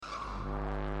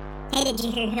Did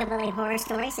you hear Hillbilly Horror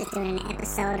Stories is doing an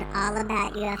episode all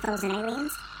about UFOs and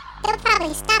aliens? They'll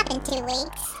probably stop in 2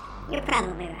 weeks. You're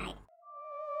probably right.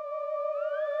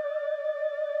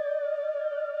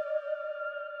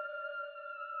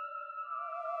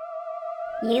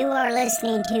 You are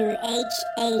listening to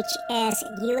HHS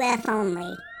UF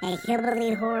Only, a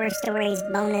Hillbilly Horror Stories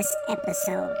bonus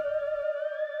episode.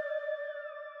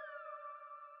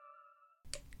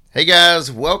 Hey guys,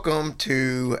 welcome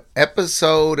to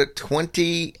episode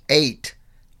 28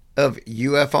 of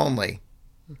UF Only.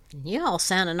 You all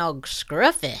sounding all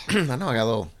scruffy. I know I got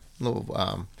a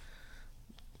little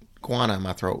guana in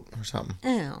my throat or something.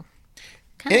 Oh,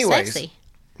 kind of sexy.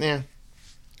 Yeah.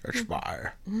 It's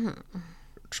by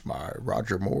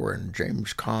Roger Moore and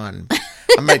James Caan.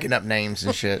 I'm making up names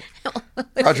and shit.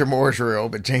 Roger Moore's real,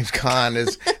 but James Caan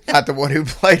is not the one who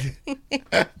played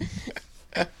it.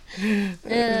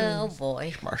 Oh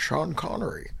boy. By Sean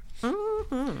Connery.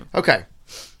 Mm-hmm. Okay,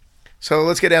 so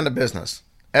let's get down to business.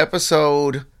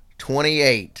 Episode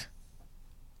 28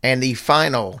 and the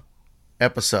final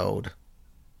episode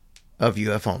of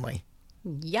UF Only.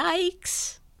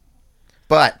 Yikes.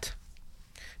 But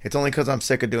it's only because I'm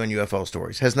sick of doing UFO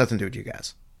stories. It has nothing to do with you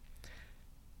guys.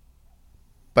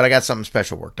 But I got something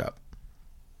special worked up.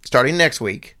 Starting next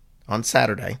week on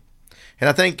Saturday. And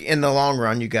I think in the long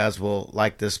run, you guys will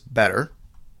like this better.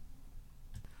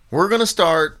 We're going to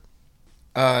start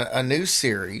a new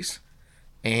series.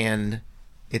 And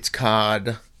it's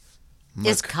called...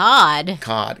 It's cod.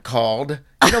 Called.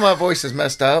 You know my voice is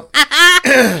messed up.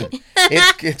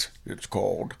 It's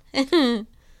called...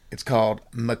 It's called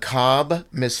Macabre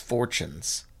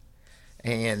Misfortunes.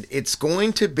 And it's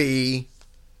going to be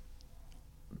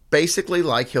basically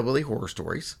like Hillbilly Horror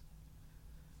Stories.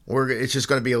 It's just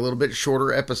going to be a little bit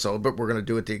shorter episode, but we're going to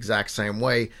do it the exact same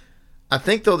way. I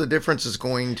think, though, the difference is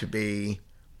going to be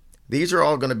these are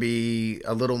all going to be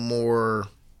a little more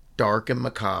dark and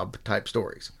macabre type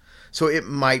stories. So it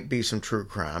might be some true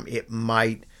crime. It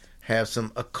might have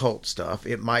some occult stuff.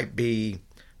 It might be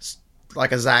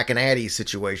like a Zack and Addie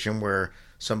situation where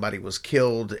somebody was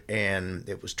killed and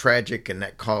it was tragic and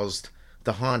that caused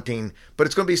the haunting. But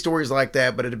it's going to be stories like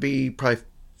that, but it'll be probably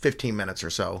 15 minutes or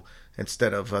so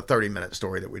instead of a 30-minute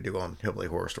story that we do on Hillbilly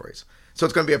Horror Stories. So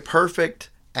it's going to be a perfect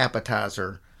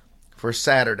appetizer for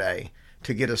Saturday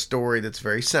to get a story that's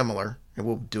very similar. And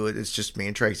we'll do it. It's just me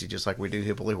and Tracy, just like we do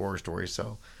Hillbilly Horror Stories.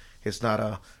 So it's not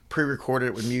a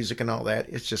pre-recorded with music and all that.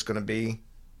 It's just going to be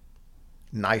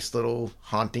nice little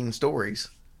haunting stories,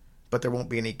 but there won't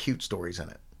be any cute stories in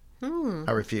it.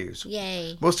 I refuse.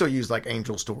 Yay. We'll still use like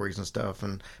angel stories and stuff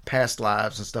and past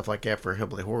lives and stuff like that for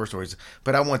Hillbilly Horror Stories,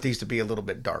 but I want these to be a little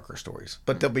bit darker stories,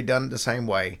 but they'll be done the same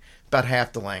way, about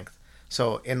half the length.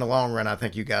 So in the long run, I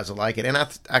think you guys will like it, and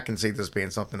I can see this being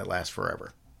something that lasts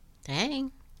forever.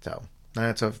 Dang. So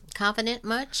that's a confident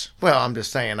much? Well, I'm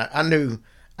just saying, I knew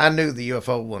the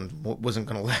UFO one wasn't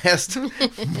going to last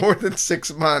more than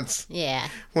 6 months. Yeah.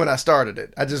 When I started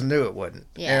it, I just knew it wouldn't.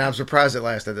 Yeah. And I'm surprised it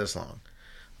lasted this long.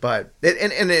 But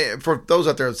for those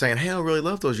out there saying, "Hey, I really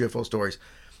love those UFO stories,"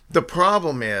 the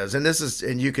problem is,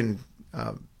 and you can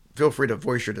feel free to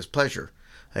voice your displeasure.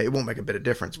 It won't make a bit of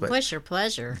difference, but voice your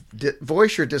pleasure.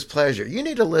 Voice your displeasure. You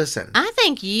need to listen. I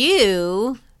think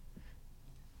you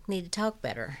need to talk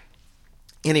better.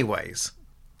 Anyways.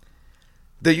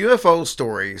 The UFO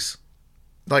stories,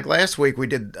 like last week we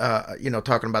did,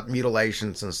 talking about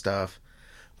mutilations and stuff.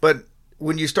 But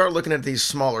when you start looking at these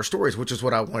smaller stories, which is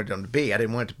what I wanted them to be, I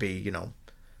didn't want it to be,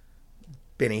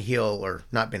 Benny Hill or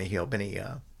not Benny Hill,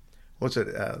 the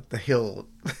Hill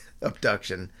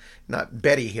abduction, not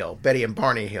Betty Hill, Betty and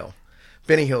Barney Hill.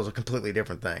 Benny Hill is a completely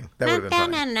different thing. That would have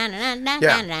been funny.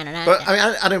 Yeah. But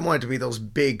I didn't want it to be those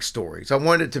big stories. I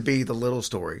wanted it to be the little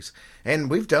stories.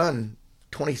 And we've done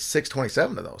 26,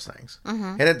 27 of those things.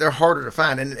 Mm-hmm. And they're harder to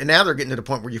find. And now they're getting to the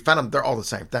point where you find them, they're all the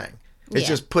same thing. It's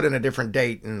just put in a different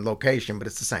date and location, but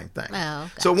it's the same thing. Oh,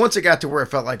 okay. So once it got to where it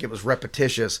felt like it was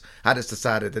repetitious, I just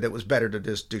decided that it was better to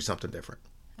just do something different.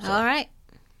 So, all right.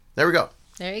 There we go.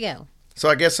 There you go. So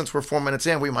I guess since we're 4 minutes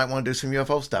in, we might want to do some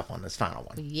UFO stuff on this final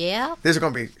one. Yeah. These are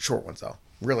going to be short ones, though.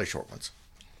 Really short ones.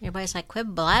 Everybody's like,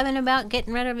 quit blabbing about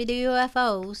getting rid of the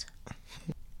UFOs.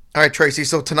 All right, Tracy.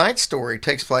 So tonight's story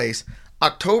takes place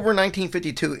October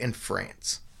 1952 in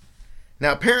France.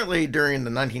 Now, apparently during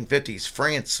the 1950s,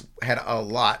 France had a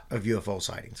lot of UFO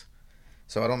sightings.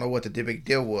 So I don't know what the big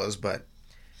deal was, but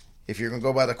if you're going to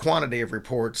go by the quantity of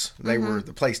reports, they were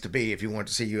the place to be if you wanted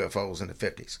to see UFOs in the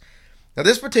 50s. Now,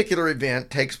 this particular event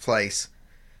takes place,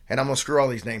 and I'm going to screw all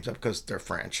these names up because they're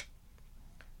French.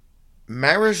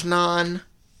 Marignan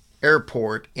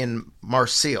Airport in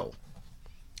Marseille.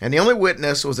 And the only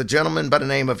witness was a gentleman by the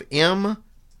name of M.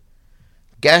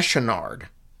 Gachenard.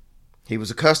 He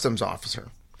was a customs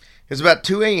officer. It was about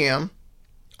 2 a.m.,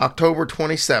 October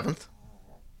 27th,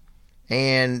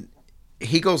 and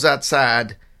he goes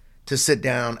outside to sit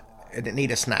down and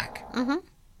eat a snack. Mm-hmm.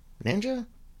 Ninja?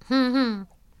 Mm-hmm.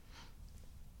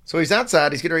 So he's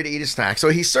outside, he's getting ready to eat a snack, so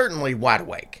he's certainly wide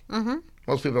awake. Mm-hmm.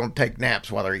 Most people don't take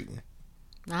naps while they're eating.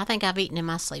 I think I've eaten in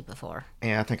my sleep before.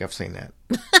 Yeah, I think I've seen that.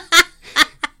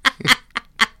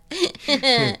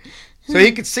 So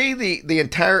he could see the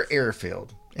entire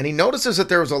airfield, and he notices that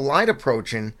there was a light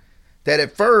approaching that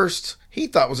at first he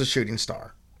thought was a shooting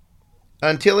star,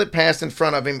 until it passed in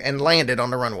front of him and landed on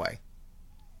the runway.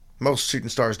 Most shooting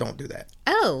stars don't do that.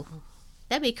 Oh,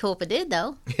 that'd be cool if it did,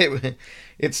 though.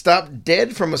 It stopped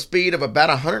dead from a speed of about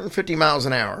 150 miles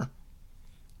an hour,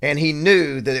 and he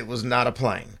knew that it was not a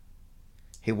plane.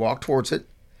 He walked towards it.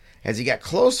 As he got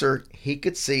closer, he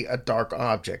could see a dark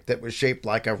object that was shaped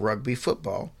like a rugby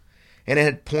football, and it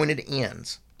had pointed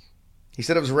ends. He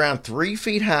said it was around 3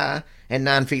 feet high and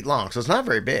 9 feet long, so it's not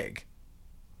very big.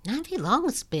 9 feet long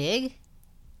was big.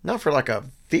 Not for like a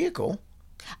vehicle.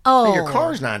 Oh. Your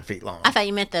car's 9 feet long. I thought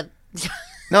you meant the...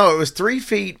 No, it was 3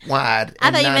 feet wide I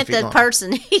and thought you 9 meant feet the long.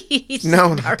 person.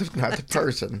 No, not the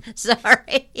person.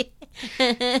 Sorry.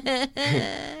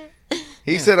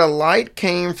 He said a light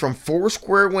came from 4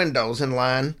 square windows in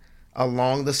line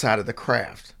along the side of the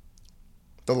craft.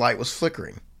 The light was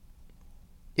flickering.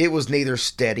 It was neither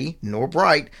steady nor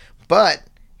bright, but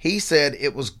he said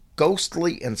it was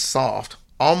ghostly and soft,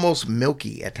 almost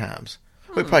milky at times.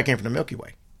 It probably came from the Milky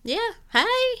Way. Yeah. Hey.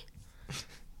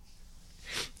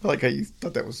 I like how you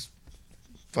thought that was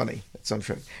funny at some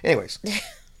point. Anyways,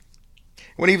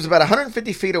 when he was about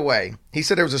 150 feet away, he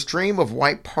said there was a stream of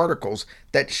white particles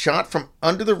that shot from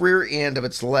under the rear end of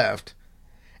its left,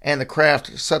 and the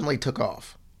craft suddenly took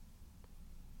off.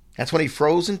 That's when he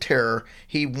froze in terror.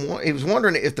 He was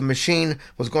wondering if the machine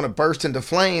was going to burst into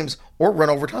flames or run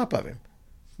over top of him.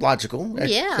 Logical.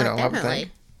 Yeah, I would definitely.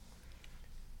 think.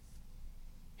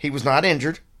 He was not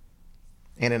injured,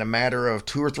 and in a matter of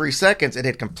 2 or 3 seconds, it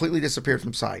had completely disappeared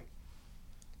from sight.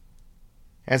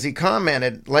 As he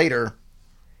commented later,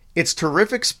 its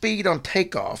terrific speed on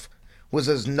takeoff was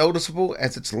as noticeable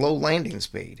as its low landing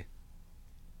speed.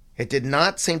 It did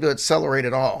not seem to accelerate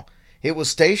at all. It was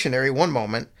stationary one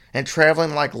moment and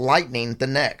traveling like lightning the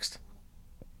next.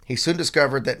 He soon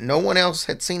discovered that no one else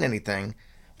had seen anything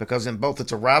because in both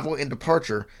its arrival and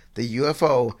departure, the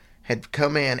UFO had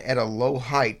come in at a low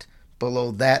height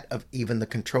below that of even the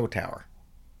control tower.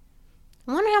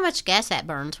 I wonder how much gas that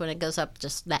burns when it goes up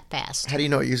just that fast. How do you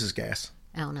know it uses gas?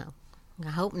 I don't know. I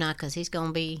hope not, because he's going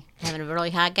to be having a really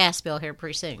high gas bill here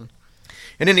pretty soon.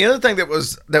 And then the other thing that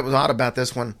was odd about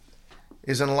this one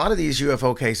is in a lot of these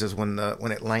UFO cases, when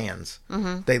it lands,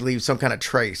 they leave some kind of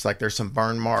trace, like there's some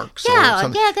burn marks. Yeah, or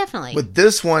something. yeah, definitely. With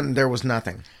this one, there was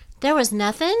nothing. There was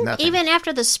nothing? Nothing. Even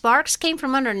after the sparks came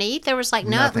from underneath, there was like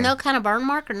Nothing. no kind of burn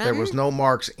mark or nothing? There was no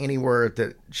marks anywhere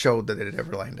that showed that it had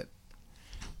ever landed.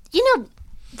 You know,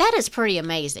 that is pretty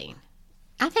amazing.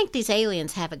 I think these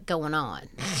aliens have it going on,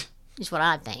 is what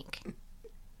I think.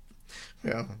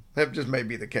 Yeah, that just may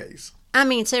be the case. I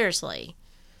mean, seriously.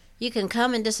 You can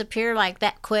come and disappear like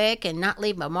that quick and not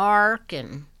leave a mark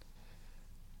and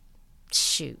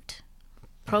shoot.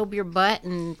 Probe your butt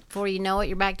and before you know it,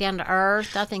 you're back down to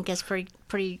earth. I think that's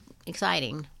pretty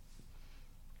exciting.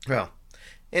 Well,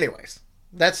 anyways,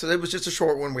 it was just a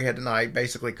short one we had tonight,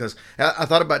 basically, because I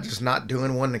thought about just not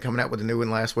doing one and coming out with a new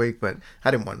one last week, but I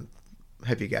didn't want to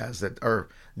have you guys that are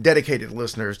dedicated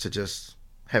listeners to just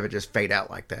have it just fade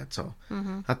out like that. So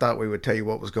I thought we would tell you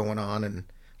what was going on and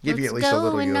give you at least a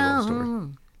little UFO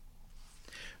story.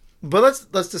 But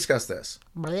let's discuss this.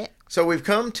 Blech. So we've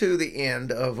come to the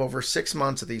end of over 6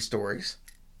 months of these stories.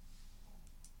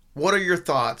 What are your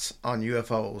thoughts on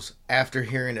UFOs after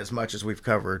hearing as much as we've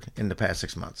covered in the past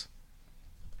 6 months?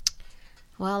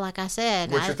 Well, like I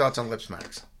said, What's your thoughts on lip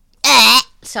smacks?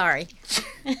 Sorry.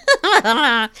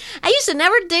 I used to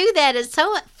never do that. It's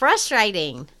so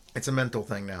frustrating. It's a mental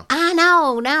thing now. I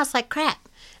know. Now it's like crap.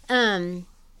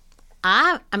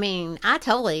 I mean, I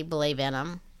totally believe in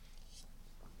them.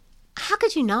 How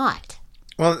could you not?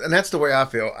 Well, and that's the way I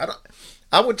feel.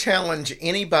 I would challenge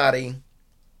anybody,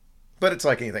 but it's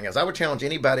like anything else. I would challenge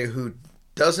anybody who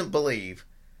doesn't believe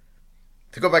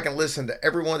to go back and listen to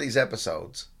every one of these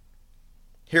episodes,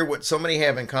 hear what so many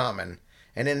have in common,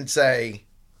 and then say,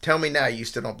 tell me now you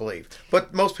still don't believe.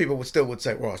 But most people would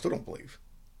say, well, I still don't believe.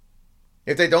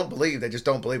 If they don't believe, they just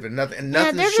don't believe it. Nothing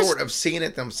short of seeing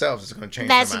it themselves is going to change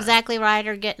their mind. That's exactly right.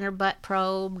 Or getting their butt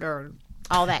probed or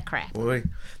all that crap. Boy,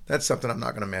 that's something I'm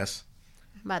not going to miss.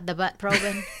 About the butt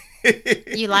probing?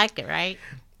 You liked it, right?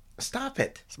 Stop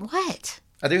it. What?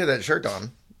 I do have that shirt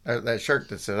on. That shirt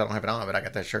that says, I don't have it on, but I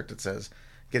got that shirt that says,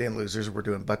 "Get in, losers, we're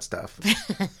doing butt stuff."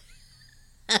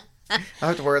 I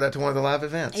have to wear that to one of the live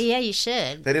events. Yeah, you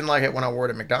should. They didn't like it when I wore it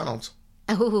at McDonald's.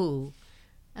 Oh,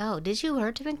 did you wear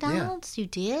it to McDonald's? You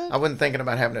did? I wasn't thinking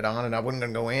about having it on, and I wasn't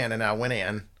going to go in, and I went in,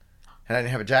 and I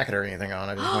didn't have a jacket or anything on.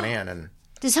 I just went in, and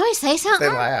Did somebody say something?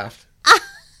 they laughed.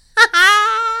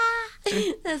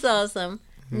 That's awesome.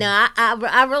 No,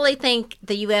 I really think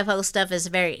the UFO stuff is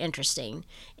very interesting.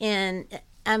 And,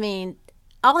 I mean,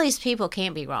 all these people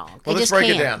can't be wrong. Well, They let's just break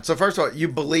can't. it down. So first of all, you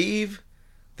believe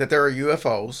that there are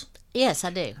UFOs. Yes, I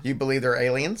do. You believe they're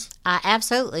aliens. I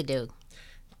absolutely do.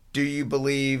 Do you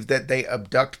believe that they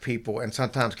abduct people and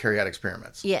sometimes carry out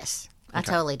experiments? Yes, I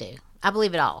totally do. I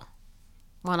believe it all.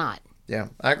 Why not? Yeah,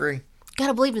 I agree.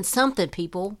 Gotta believe in something,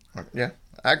 people. Yeah,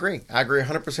 I agree. I agree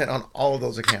 100% on all of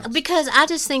those accounts. Because I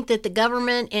just think that the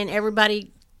government and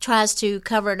everybody tries to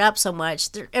cover it up so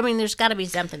much. There's got to be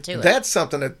something to it. That's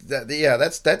something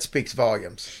that speaks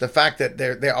volumes. The fact that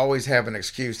they always have an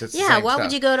excuse. That's the same why stuff.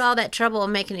 would you go to all that trouble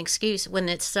and make an excuse when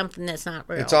it's something that's not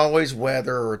real? It's always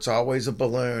weather, or it's always a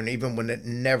balloon, even when it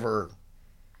never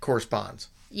corresponds.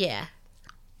 Yeah.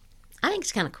 I think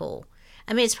it's kind of cool.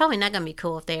 I mean, it's probably not going to be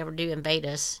cool if they ever do invade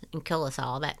us and kill us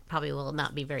all. That probably will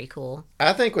not be very cool.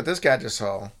 I think what this guy just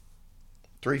saw,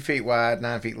 3 feet wide,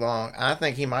 9 feet long, I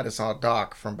think he might have saw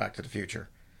Doc from Back to the Future.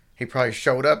 He probably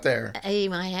showed up there He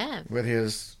might have. with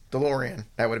his DeLorean.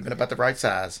 That would have been about the right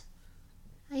size.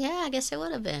 Yeah, I guess it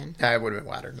would have been. Nah, it would have been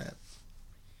wider than that.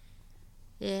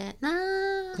 Yeah.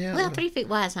 No. Yeah, Well, 3 feet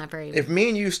wide is not very... If me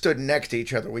and you stood next to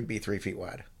each other, we'd be 3 feet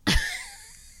wide.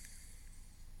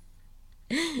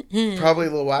 Probably a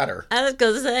little wider. I was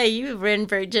going to say, you've been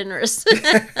very generous.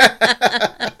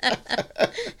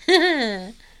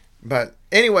 But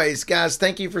anyways, guys,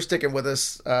 thank you for sticking with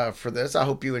us for this. I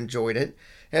hope you enjoyed it.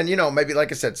 And, maybe,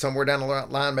 like I said, somewhere down the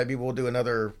line, maybe we'll do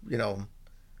another,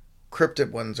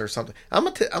 cryptid ones or something. I'm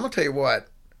gonna tell you what.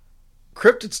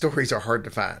 Cryptid stories are hard to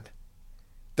find.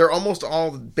 They're almost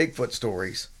all Bigfoot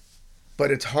stories. But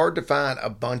it's hard to find a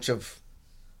bunch of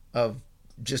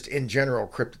just in general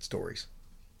cryptid stories.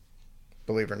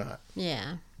 Believe it or not.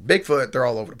 Yeah. Bigfoot, they're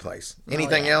all over the place.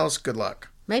 Anything yeah. else, good luck.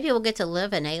 Maybe we'll get to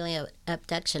live an alien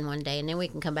abduction one day, and then we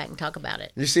can come back and talk about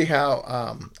it. You see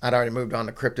how I'd already moved on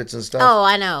to cryptids and stuff? Oh,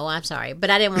 I know. I'm sorry, but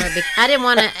I didn't want to be. I didn't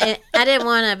want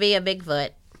to be a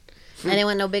Bigfoot. I didn't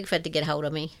want no Bigfoot to get hold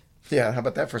of me. Yeah, how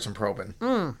about that for some probing?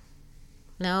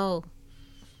 No.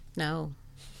 Then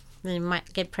you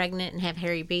might get pregnant and have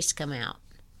hairy beasts come out.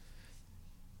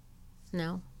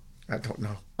 No. I don't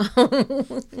know. I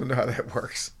don't know how that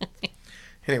works.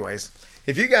 Anyways,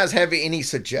 if you guys have any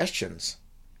suggestions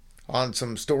on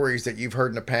some stories that you've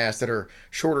heard in the past that are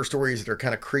shorter stories that are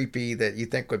kind of creepy that you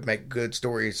think would make good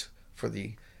stories for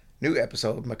the new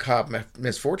episode, Macabre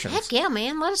Misfortunes. Heck yeah,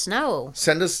 man. Let us know.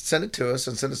 Send it to us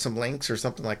and send us some links or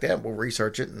something like that. We'll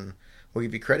research it and we'll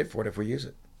give you credit for it if we use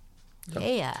it.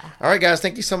 Yeah. All right, guys.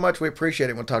 Thank you so much. We appreciate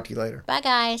it. We'll talk to you later. Bye,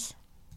 guys.